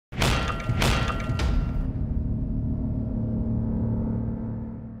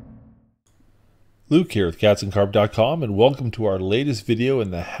Luke here with catsandcarp.com, and welcome to our latest video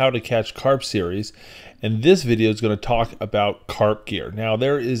in the How to Catch Carp series. And this video is going to talk about carp gear. Now,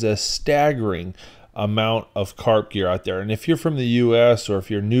 there is a staggering amount of carp gear out there, and if you're from the US or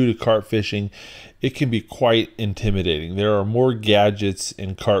if you're new to carp fishing, it can be quite intimidating. There are more gadgets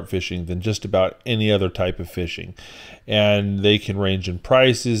in carp fishing than just about any other type of fishing, and they can range in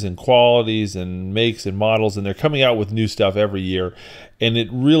prices and qualities and makes and models, and they're coming out with new stuff every year, and it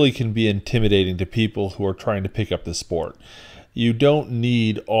really can be intimidating to people who are trying to pick up the sport. You don't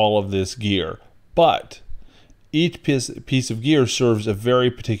need all of this gear, but each piece of gear serves a very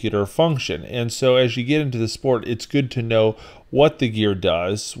particular function. And so as you get into the sport, it's good to know what the gear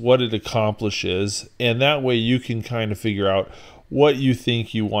does, what it accomplishes, and that way you can kind of figure out what you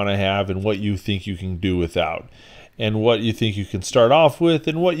think you want to have and what you think you can do without, and what you think you can start off with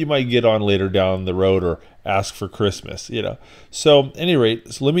and what you might get on later down the road or ask for Christmas, So at any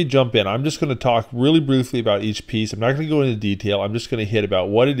rate, so let me jump in. I'm just going to talk really briefly about each piece. I'm not going to go into detail. I'm just going to hit about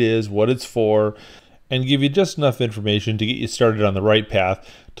what it is, what it's for, and give you just enough information to get you started on the right path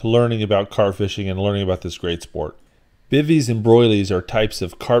to learning about carp fishing and learning about this great sport. Bivvies and boilies are types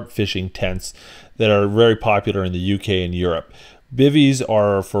of carp fishing tents that are very popular in the UK and Europe. Bivvies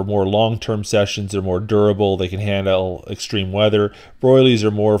are for more long-term sessions. They're more durable. They can handle extreme weather. Boilies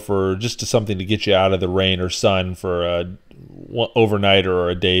are more for just something to get you out of the rain or sun for a overnight or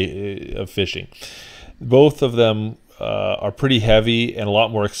a day of fishing. Both of them are pretty heavy and a lot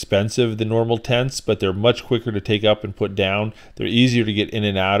more expensive than normal tents, but they're much quicker to take up and put down. They're easier to get in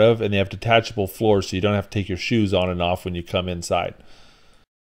and out of, and they have detachable floors so you don't have to take your shoes on and off when you come inside.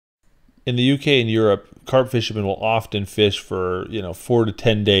 In the UK and Europe, carp fishermen will often fish for 4 to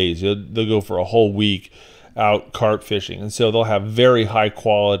 10 days. They'll go for a whole week out carp fishing, and so they'll have very high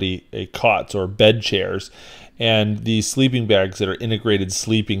quality cots or bed chairs and these sleeping bags that are integrated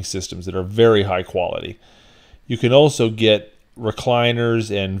sleeping systems that are very high quality. You can also get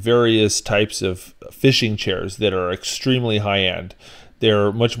recliners and various types of fishing chairs that are extremely high-end.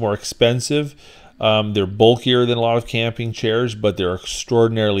 They're much more expensive. They're bulkier than a lot of camping chairs, but they're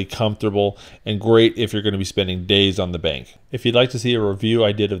extraordinarily comfortable and great if you're going to be spending days on the bank. If you'd like to see a review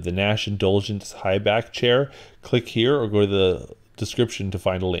I did of the Nash Indulgence high back chair, click here or go to the description to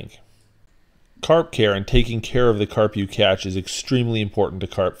find a link. Carp care and taking care of the carp you catch is extremely important to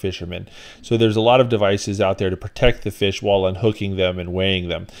carp fishermen. So there's a lot of devices out there to protect the fish while unhooking them and weighing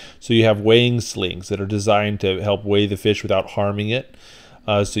them. So you have weighing slings that are designed to help weigh the fish without harming it.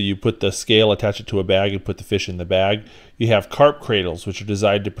 So you put the scale, attach it to a bag, and put the fish in the bag. You have carp cradles, which are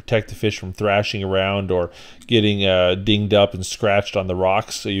designed to protect the fish from thrashing around or getting dinged up and scratched on the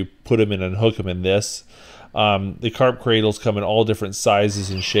rocks. So you put them in and hook them in this. The carp cradles come in all different sizes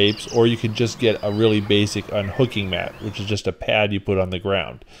and shapes, or you can just get a really basic unhooking mat, which is just a pad you put on the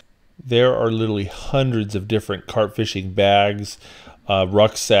ground. There are literally hundreds of different carp fishing bags,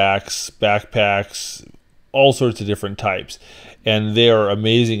 rucksacks, backpacks, all sorts of different types, and they are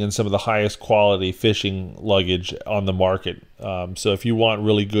amazing and some of the highest quality fishing luggage on the market. So if you want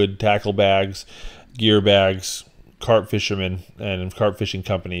really good tackle bags, gear bags, carp fishermen and carp fishing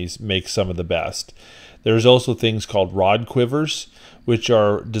companies make some of the best. There's also things called rod quivers, which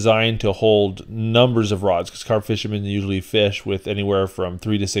are designed to hold numbers of rods, because carp fishermen usually fish with anywhere from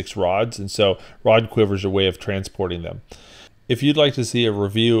 3 to 6 rods, and so rod quivers are a way of transporting them. If you'd like to see a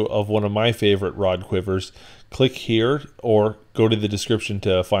review of one of my favorite rod quivers, click here or go to the description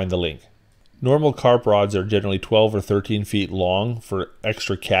to find the link. Normal carp rods are generally 12 or 13 feet long for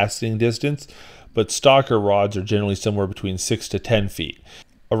extra casting distance, but Stalker rods are generally somewhere between 6 to 10 feet.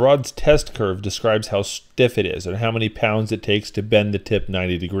 A rod's test curve describes how stiff it is and how many pounds it takes to bend the tip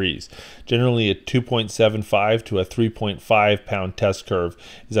 90 degrees. Generally, a 2.75 to a 3.5 pound test curve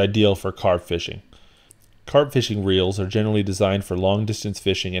is ideal for carp fishing. Carp fishing reels are generally designed for long distance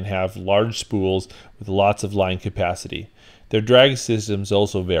fishing and have large spools with lots of line capacity. Their drag systems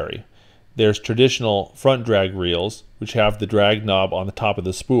also vary. There's traditional front drag reels, which have the drag knob on the top of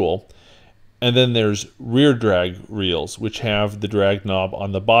the spool. And then there's rear drag reels, which have the drag knob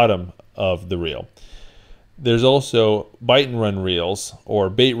on the bottom of the reel. There's also bite and run reels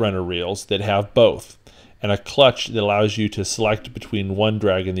or bait runner reels that have both, and a clutch that allows you to select between one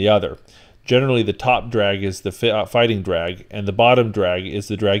drag and the other. Generally, the top drag is the fighting drag, and the bottom drag is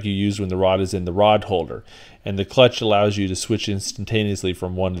the drag you use when the rod is in the rod holder. And the clutch allows you to switch instantaneously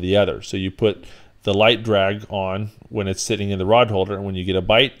from one to the other. So you put the light drag on when it's sitting in the rod holder, and when you get a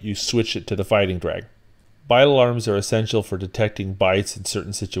bite, you switch it to the fighting drag. Bite alarms are essential for detecting bites in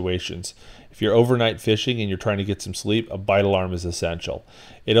certain situations. If you're overnight fishing and you're trying to get some sleep, a bite alarm is essential.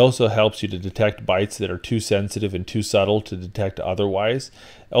 It also helps you to detect bites that are too sensitive and too subtle to detect otherwise.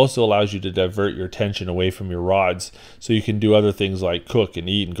 It also allows you to divert your attention away from your rods so you can do other things like cook and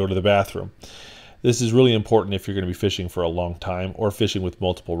eat and go to the bathroom. This is really important if you're going to be fishing for a long time or fishing with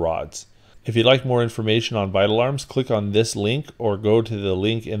multiple rods. If you'd like more information on bite alarms, click on this link or go to the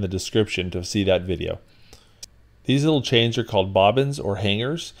link in the description to see that video. These little chains are called bobbins or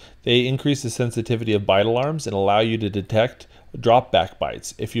hangers. They increase the sensitivity of bite alarms and allow you to detect drop back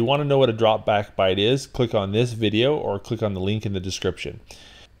bites. If you want to know what a drop back bite is, click on this video or click on the link in the description.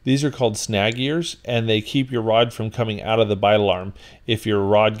 These are called snag ears, and they keep your rod from coming out of the bite alarm if your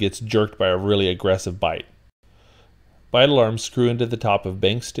rod gets jerked by a really aggressive bite. Bite alarms screw into the top of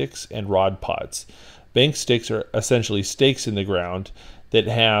bank sticks and rod pods. Bank sticks are essentially stakes in the ground that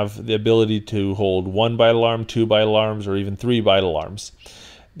have the ability to hold 1 bite alarm, 2 bite alarms, or even 3 bite alarms.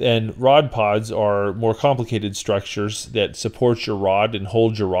 And rod pods are more complicated structures that support your rod and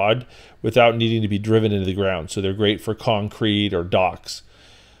hold your rod without needing to be driven into the ground. So they're great for concrete or docks.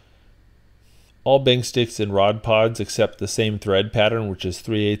 All bank sticks and rod pods accept the same thread pattern, which is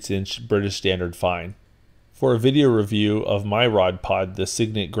 3/8 inch British Standard Fine. For a video review of my rod pod, the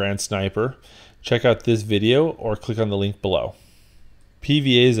Signet Grand Sniper, check out this video or click on the link below.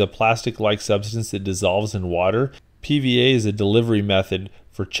 PVA is a plastic-like substance that dissolves in water. PVA is a delivery method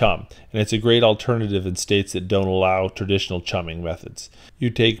for chum, and it's a great alternative in states that don't allow traditional chumming methods.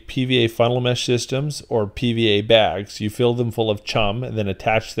 You take PVA funnel mesh systems or PVA bags, you fill them full of chum and then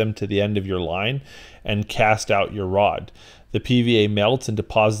attach them to the end of your line and cast out your rod. The PVA melts and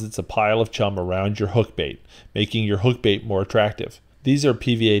deposits a pile of chum around your hook bait, making your hook bait more attractive. These are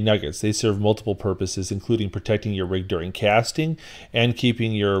PVA nuggets. They serve multiple purposes, including protecting your rig during casting and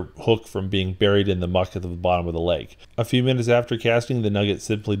keeping your hook from being buried in the muck at the bottom of the lake. A few minutes after casting, the nugget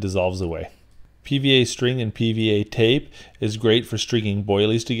simply dissolves away. PVA string and PVA tape is great for stringing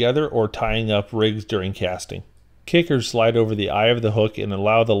boilies together or tying up rigs during casting. Kickers slide over the eye of the hook and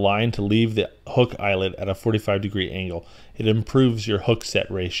allow the line to leave the hook eyelet at a 45-degree angle. It improves your hook set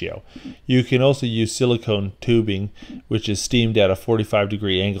ratio. You can also use silicone tubing, which is steamed at a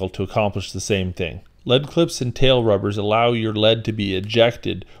 45-degree angle to accomplish the same thing. Lead clips and tail rubbers allow your lead to be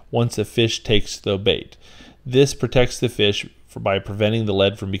ejected once a fish takes the bait. This protects the fish by preventing the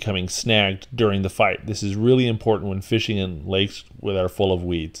lead from becoming snagged during the fight. This is really important when fishing in lakes that are full of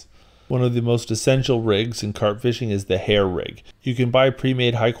weeds. One of the most essential rigs in carp fishing is the hair rig. You can buy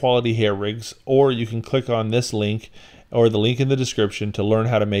pre-made high-quality hair rigs, or you can click on this link or the link in the description to learn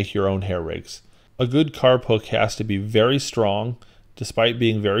how to make your own hair rigs. A good carp hook has to be very strong, despite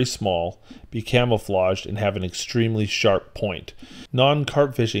being very small, be camouflaged, and have an extremely sharp point.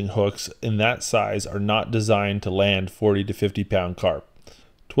 Non-carp fishing hooks in that size are not designed to land 40 to 50 pound carp.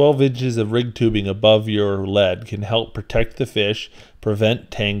 12 inches of rig tubing above your lead can help protect the fish,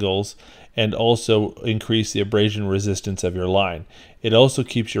 prevent tangles, and also increase the abrasion resistance of your line. It also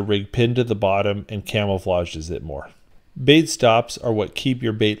keeps your rig pinned to the bottom and camouflages it more. Bait stops are what keep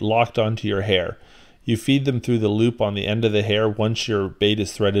your bait locked onto your hair. You feed them through the loop on the end of the hair once your bait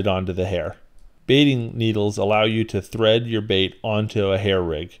is threaded onto the hair. Baiting needles allow you to thread your bait onto a hair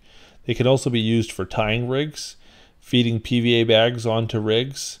rig. They can also be used for tying rigs, feeding PVA bags onto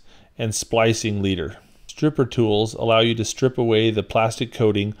rigs, and splicing leader. Stripper tools allow you to strip away the plastic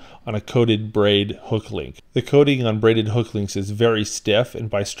coating on a coated braid hook link. The coating on braided hook links is very stiff, and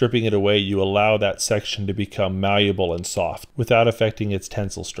by stripping it away you allow that section to become malleable and soft without affecting its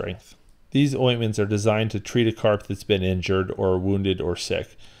tensile strength. These ointments are designed to treat a carp that's been injured or wounded or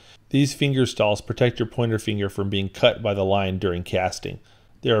sick. These finger stalls protect your pointer finger from being cut by the line during casting.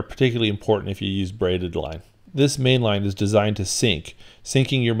 They are particularly important if you use braided line. This main line is designed to sink.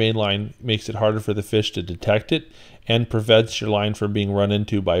 Sinking your main line makes it harder for the fish to detect it and prevents your line from being run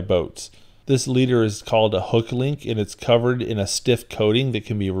into by boats. This leader is called a hook link, and it's covered in a stiff coating that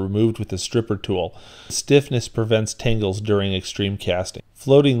can be removed with a stripper tool. Stiffness prevents tangles during extreme casting.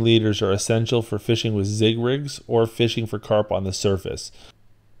 Floating leaders are essential for fishing with zig rigs or fishing for carp on the surface.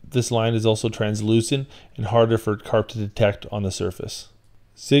 This line is also translucent and harder for carp to detect on the surface.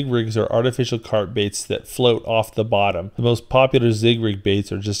 Zig rigs are artificial carp baits that float off the bottom. The most popular zig rig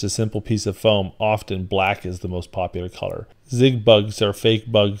baits are just a simple piece of foam. Often black is the most popular color. Zig bugs are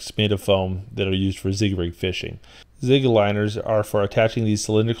fake bugs made of foam that are used for zig rig fishing. Zig aligners are for attaching these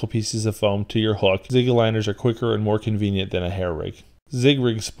cylindrical pieces of foam to your hook. Zig aligners are quicker and more convenient than a hair rig. Zig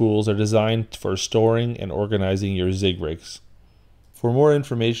rig spools are designed for storing and organizing your zig rigs. For more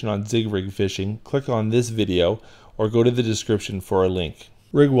information on zig rig fishing, click on this video or go to the description for a link.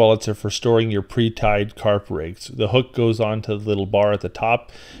 Rig wallets are for storing your pre-tied carp rigs. The hook goes onto the little bar at the top,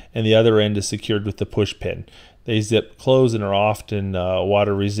 and the other end is secured with the push pin. They zip close and are often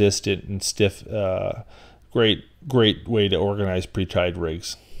water resistant and stiff. Great way to organize pre-tied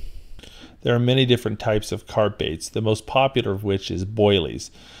rigs. There are many different types of carp baits, the most popular of which is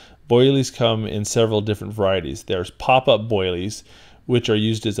boilies. Boilies come in several different varieties. There's pop-up boilies, which are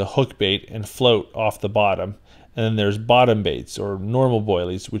used as a hook bait and float off the bottom. And then there's bottom baits, or normal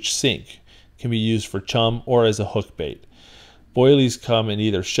boilies, which sink, can be used for chum or as a hook bait. Boilies come in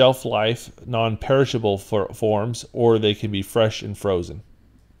either shelf life, non-perishable forms, or they can be fresh and frozen.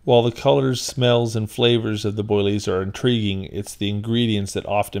 While the colors, smells, and flavors of the boilies are intriguing, it's the ingredients that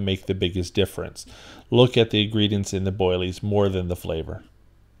often make the biggest difference. Look at the ingredients in the boilies more than the flavor.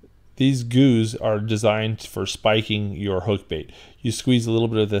 These goos are designed for spiking your hook bait. You squeeze a little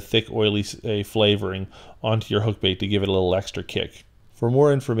bit of the thick, oily flavoring onto your hook bait to give it a little extra kick. For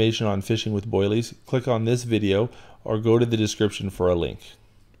more information on fishing with boilies, click on this video or go to the description for a link.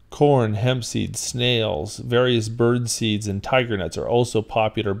 Corn, hemp seeds, snails, various bird seeds, and tiger nuts are also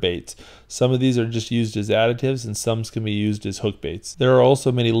popular baits. Some of these are just used as additives, and some can be used as hook baits. There are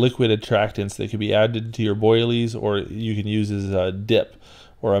also many liquid attractants that can be added to your boilies, or you can use as a dip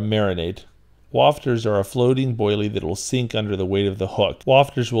or a marinade. Wafters are a floating boilie that will sink under the weight of the hook.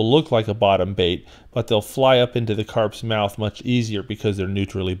 Wafters will look like a bottom bait, but they'll fly up into the carp's mouth much easier because they're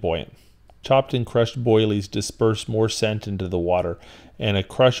neutrally buoyant. Chopped and crushed boilies disperse more scent into the water, and a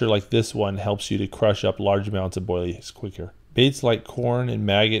crusher like this one helps you to crush up large amounts of boilies quicker. Baits like corn and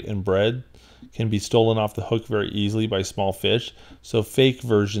maggot and bread can be stolen off the hook very easily by small fish, so fake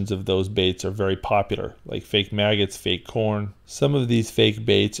versions of those baits are very popular, like fake maggots, fake corn. Some of these fake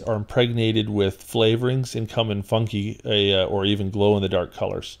baits are impregnated with flavorings and come in funky or even glow-in-the-dark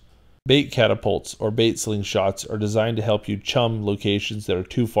colors. Bait catapults or bait slingshots are designed to help you chum locations that are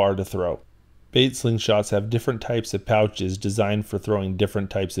too far to throw. Bait slingshots have different types of pouches designed for throwing different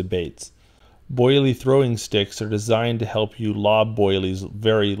types of baits. Boilie throwing sticks are designed to help you lob boilies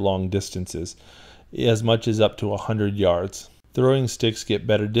very long distances, as much as up to 100 yards. Throwing sticks get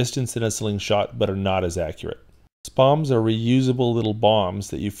better distance than a slingshot, but are not as accurate. Spoms are reusable little bombs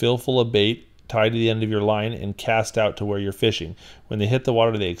that you fill full of bait, tie to the end of your line, and cast out to where you're fishing. When they hit the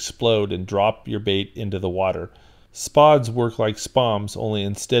water, they explode and drop your bait into the water. Spods work like spoms, only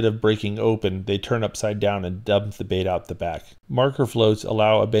instead of breaking open, they turn upside down and dump the bait out the back. Marker floats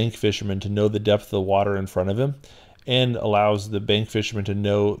allow a bank fisherman to know the depth of the water in front of him, and allows the bank fisherman to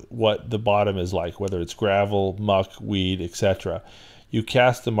know what the bottom is like, whether it's gravel, muck, weed, etc. You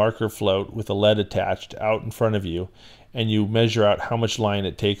cast the marker float with a lead attached out in front of you, and you measure out how much line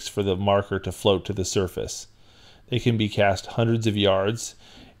it takes for the marker to float to the surface. They can be cast hundreds of yards,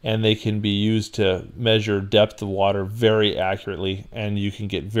 and they can be used to measure depth of water very accurately, and you can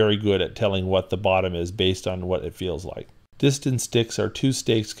get very good at telling what the bottom is based on what it feels like. Distance sticks are two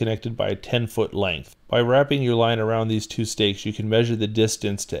stakes connected by a 10-foot length. By wrapping your line around these two stakes, you can measure the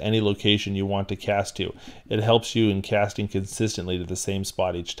distance to any location you want to cast to. It helps you in casting consistently to the same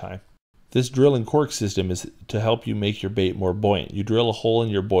spot each time. This drill and cork system is to help you make your bait more buoyant. You drill a hole in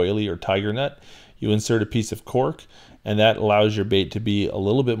your boilie or tiger nut, you insert a piece of cork, and that allows your bait to be a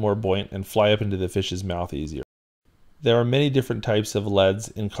little bit more buoyant and fly up into the fish's mouth easier. There are many different types of leads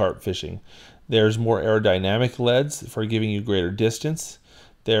in carp fishing. There's more aerodynamic leads for giving you greater distance.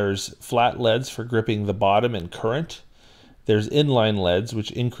 There's flat leads for gripping the bottom and current. There's inline leads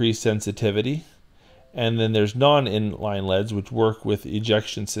which increase sensitivity. And then there's non-inline leads which work with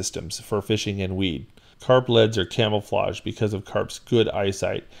ejection systems for fishing and weed. Carp leads are camouflaged because of carp's good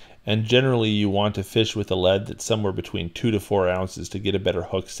eyesight, and generally you want to fish with a lead that's somewhere between 2 to 4 ounces to get a better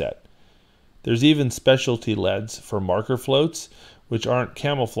hook set. There's even specialty leads for marker floats which aren't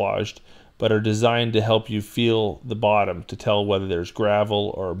camouflaged but are designed to help you feel the bottom to tell whether there's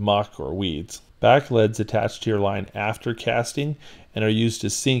gravel or muck or weeds. Back leads attach to your line after casting and are used to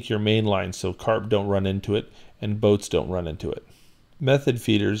sink your main line so carp don't run into it and boats don't run into it. Method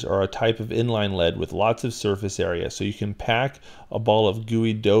feeders are a type of inline lead with lots of surface area, so you can pack a ball of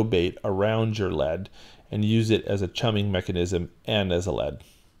gooey dough bait around your lead and use it as a chumming mechanism and as a lead.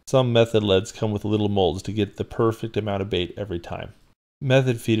 Some method leads come with little molds to get the perfect amount of bait every time.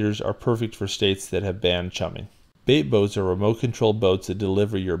 Method feeders are perfect for states that have banned chumming. Bait boats are remote control boats that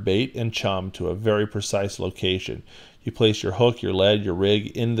deliver your bait and chum to a very precise location. You place your hook, your lead, your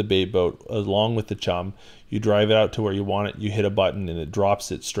rig in the bait boat along with the chum. You drive it out to where you want it, you hit a button, and it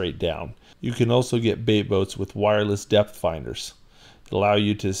drops it straight down. You can also get bait boats with wireless depth finders that allow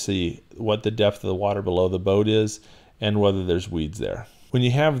you to see what the depth of the water below the boat is and whether there's weeds there. When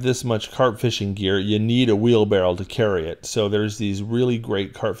you have this much carp fishing gear, you need a wheelbarrow to carry it. So there's these really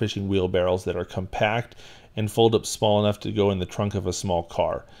great carp fishing wheelbarrows that are compact and fold up small enough to go in the trunk of a small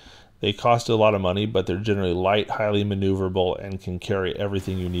car. They cost a lot of money, but they're generally light, highly maneuverable, and can carry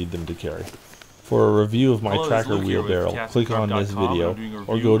everything you need them to carry. For a review of my Trakker wheelbarrow, click on this video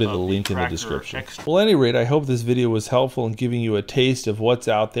or go to the link in the description. Well, at any rate, I hope this video was helpful in giving you a taste of what's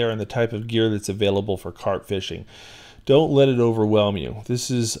out there and the type of gear that's available for carp fishing. Don't let it overwhelm you. This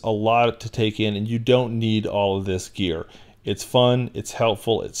is a lot to take in, and you don't need all of this gear. It's fun, it's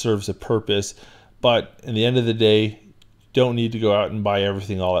helpful, it serves a purpose, but in the end of the day, don't need to go out and buy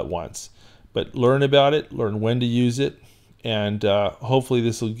everything all at once. But learn about it, learn when to use it, and hopefully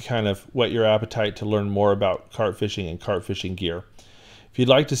this will kind of whet your appetite to learn more about carp fishing and carp fishing gear. If you'd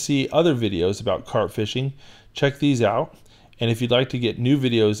like to see other videos about carp fishing, check these out. And if you'd like to get new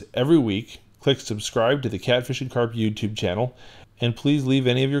videos every week, click subscribe to the Catfishing Carp YouTube channel, and please leave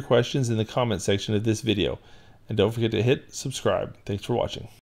any of your questions in the comment section of this video. And don't forget to hit subscribe. Thanks for watching.